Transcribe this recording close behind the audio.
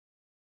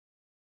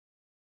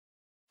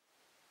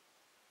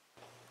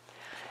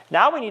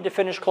Now we need to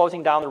finish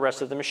closing down the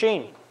rest of the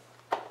machine.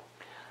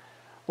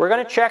 We're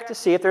going to check to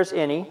see if there's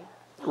any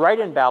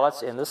write-in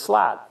ballots in the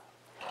slot.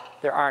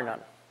 There are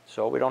none,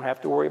 so we don't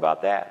have to worry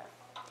about that.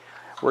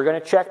 We're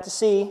going to check to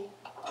see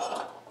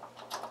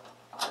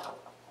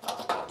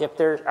if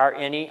there are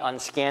any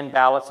unscanned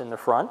ballots in the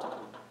front.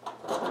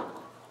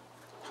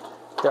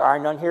 There are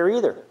none here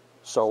either,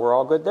 so we're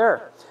all good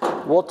there.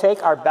 We'll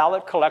take our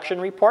ballot collection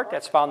report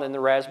that's found in the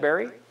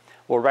Raspberry.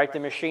 We'll write the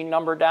machine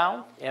number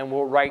down, and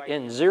we'll write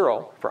in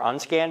 0 for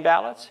unscanned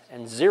ballots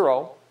and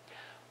 0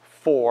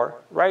 for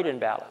write-in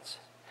ballots.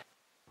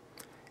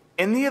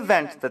 In the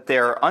event that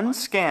there are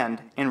unscanned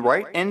and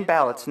write-in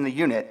ballots in the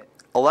unit,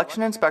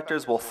 election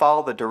inspectors will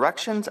follow the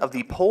directions of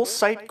the poll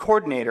site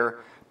coordinator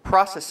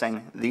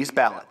processing these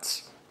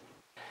ballots.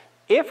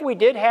 If we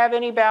did have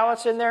any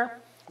ballots in there,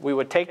 we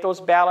would take those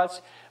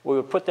ballots, we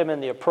would put them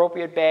in the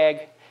appropriate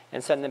bag,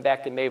 and send them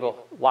back to Mayville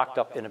locked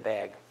up in a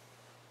bag.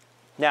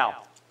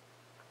 Now,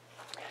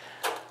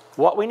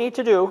 what we need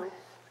to do,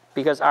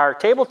 because our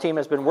table team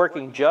has been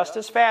working just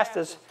as fast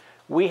as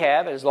we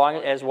have, as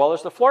well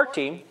as the floor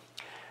team,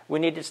 we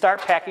need to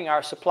start packing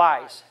our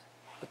supplies.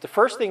 But the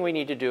first thing we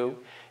need to do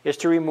is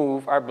to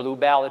remove our blue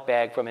ballot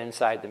bag from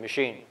inside the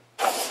machine.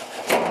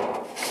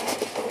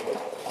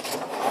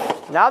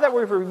 Now that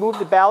we've removed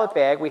the ballot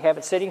bag, we have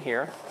it sitting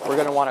here. We're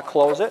going to want to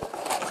close it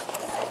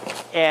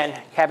and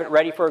have it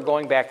ready for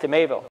going back to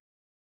Mayville.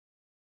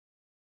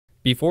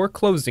 Before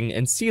closing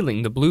and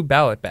sealing the blue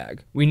ballot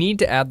bag, we need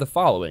to add the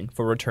following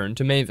for return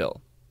to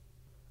Mayville: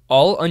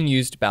 all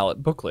unused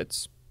ballot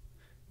booklets,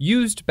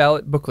 used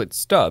ballot booklet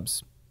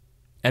stubs,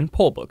 and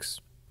poll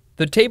books.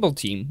 The table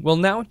team will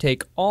now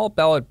take all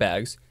ballot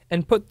bags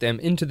and put them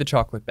into the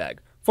chocolate bag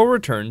for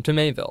return to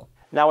Mayville.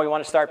 Now we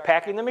want to start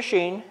packing the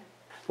machine.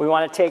 We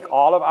want to take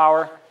all of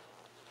our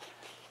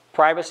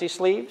privacy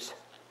sleeves,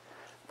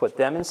 put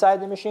them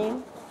inside the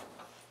machine.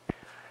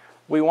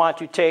 We want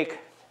to take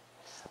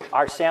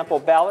our sample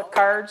ballot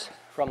cards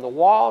from the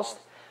walls,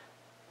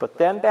 put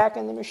them back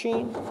in the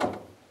machine.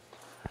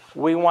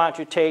 We want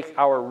to take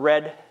our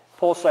red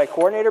poll site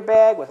coordinator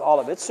bag with all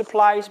of its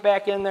supplies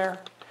back in there,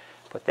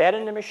 put that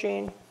in the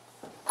machine.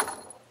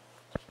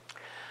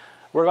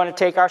 We're going to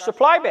take our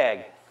supply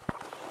bag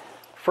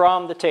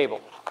from the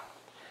table,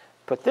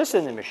 put this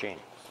in the machine.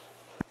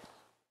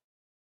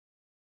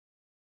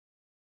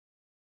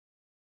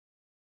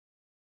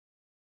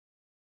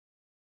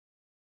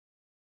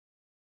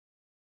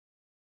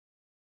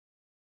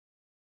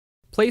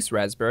 Place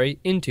Raspberry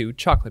into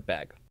chocolate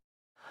bag.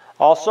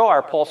 Also,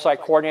 our poll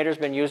site coordinator has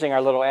been using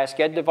our little Ask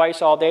Ed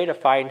device all day to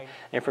find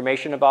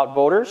information about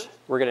voters.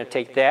 We're going to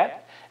take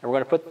that, and we're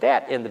going to put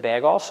that in the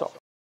bag also.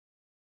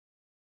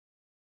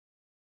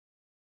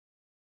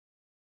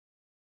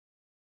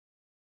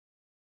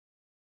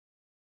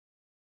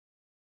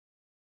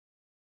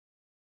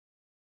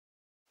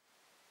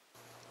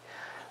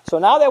 So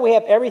now that we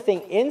have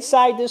everything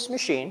inside this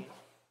machine,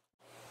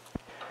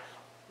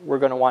 we're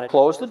going to want to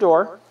close the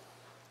door,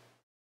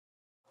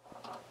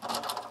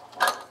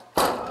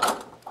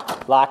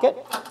 lock it,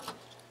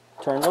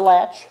 turn the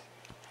latch,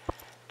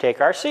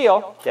 take our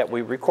seal that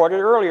we recorded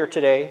earlier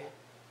today,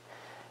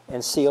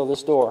 and seal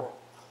this door.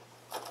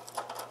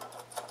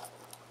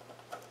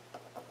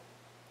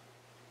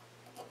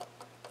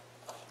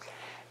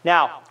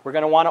 Now, we're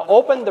going to want to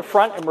open the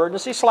front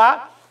emergency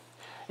slot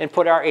and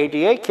put our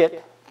ADA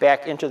kit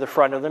back into the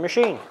front of the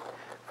machine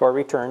for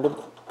return to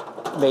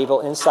Mayville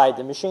inside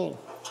the machine.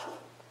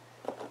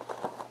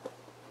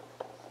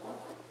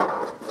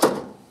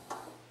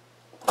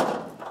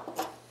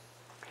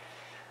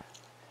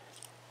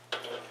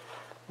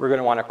 We're going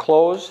to want to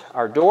close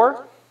our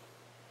door,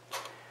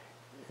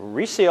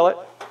 reseal it,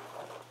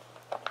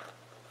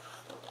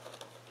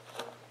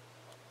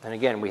 and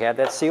again, we have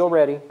that seal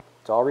ready.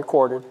 It's all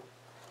recorded.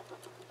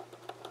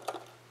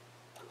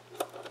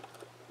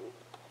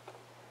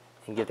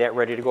 And get that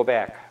ready to go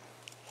back.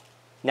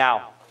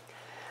 Now,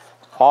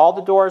 all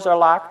the doors are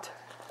locked.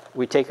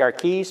 We take our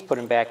keys, put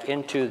them back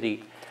into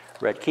the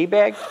red key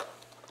bag.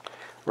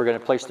 We're going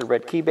to place the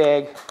red key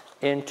bag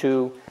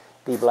into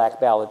the black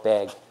ballot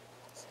bag.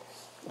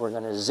 We're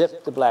going to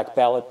zip the black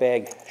ballot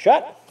bag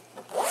shut.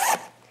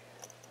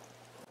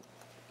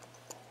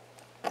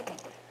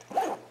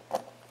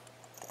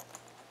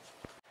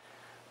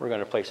 We're going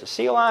to place a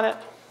seal on it.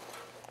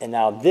 And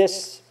now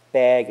this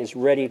bag is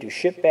ready to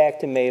ship back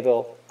to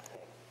Mayville.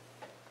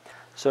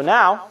 So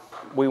now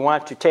we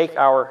want to take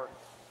our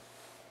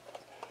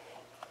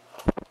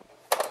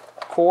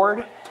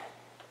cord,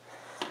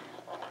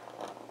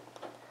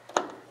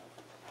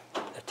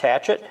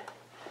 attach it,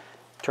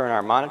 turn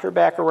our monitor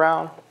back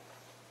around.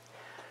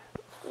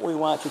 We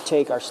want to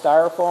take our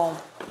styrofoam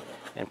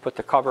and put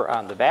the cover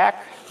on the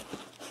back.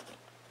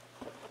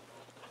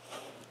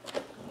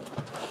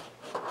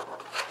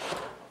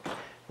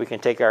 We can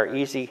take our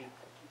easy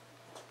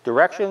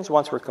directions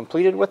once we're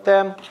completed with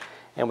them,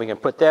 and we can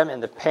put them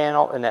in the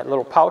panel, in that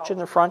little pouch in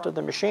the front of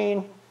the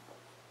machine.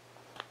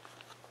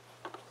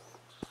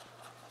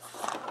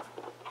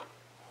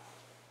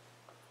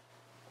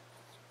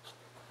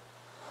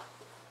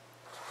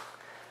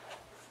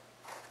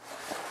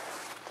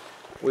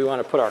 We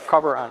want to put our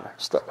cover on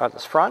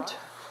this front.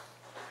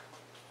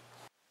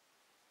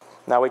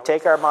 Now we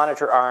take our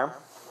monitor arm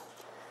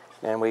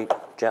and we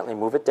gently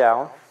move it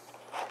down,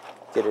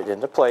 get it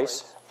into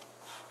place,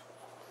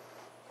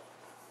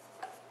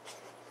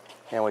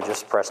 and we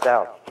just press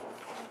down.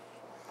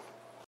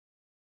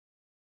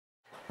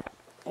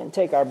 And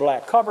take our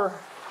black cover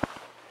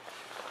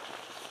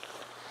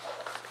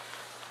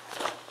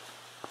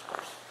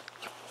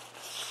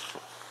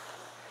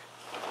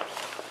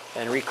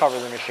and recover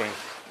the machine.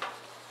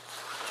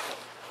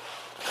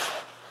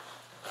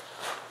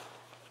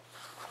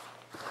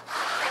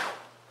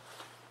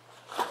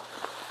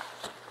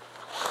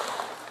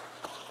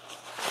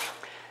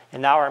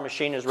 And now our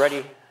machine is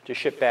ready to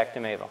ship back to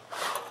Mayville.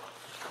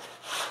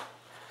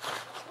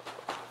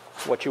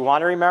 What you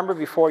want to remember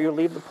before you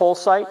leave the poll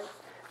site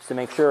is to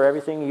make sure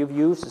everything you've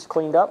used is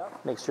cleaned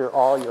up, make sure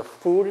all your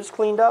food is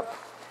cleaned up,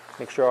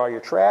 make sure all your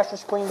trash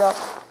is cleaned up,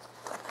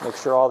 make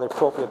sure all the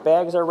appropriate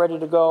bags are ready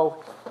to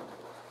go,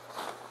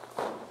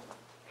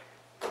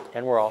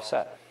 and we're all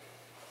set.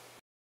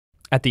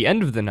 At the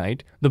end of the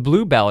night, the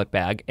blue ballot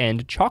bag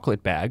and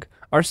chocolate bag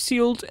are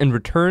sealed and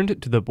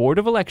returned to the Board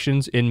of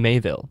Elections in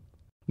Mayville.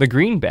 The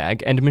green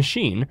bag and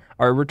machine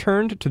are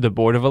returned to the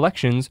Board of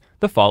Elections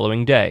the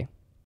following day.